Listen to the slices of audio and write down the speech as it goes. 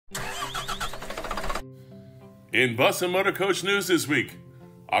In Bus and Motorcoach news this week,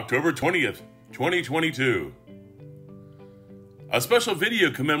 October 20th, 2022. A special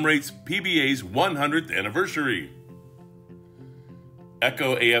video commemorates PBA's 100th anniversary.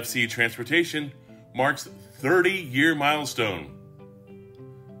 Echo AFC Transportation marks 30-year milestone.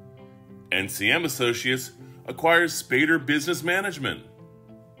 NCM Associates acquires Spader Business Management.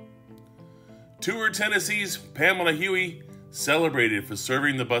 Tour Tennessee's Pamela Huey celebrated for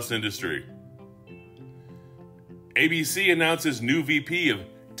serving the bus industry. ABC announces new VP of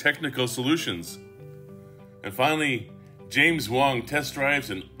Technical Solutions. And finally, James Wang test drives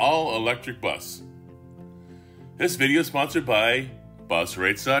an all-electric bus. This video is sponsored by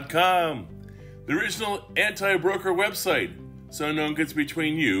busrates.com, the original anti-broker website, so no one gets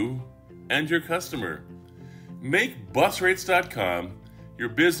between you and your customer. Make busrates.com your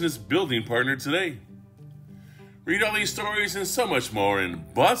business building partner today. Read all these stories and so much more in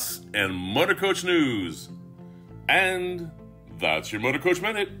Bus and Motorcoach News. And that's your Motorcoach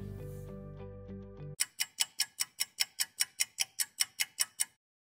Minute.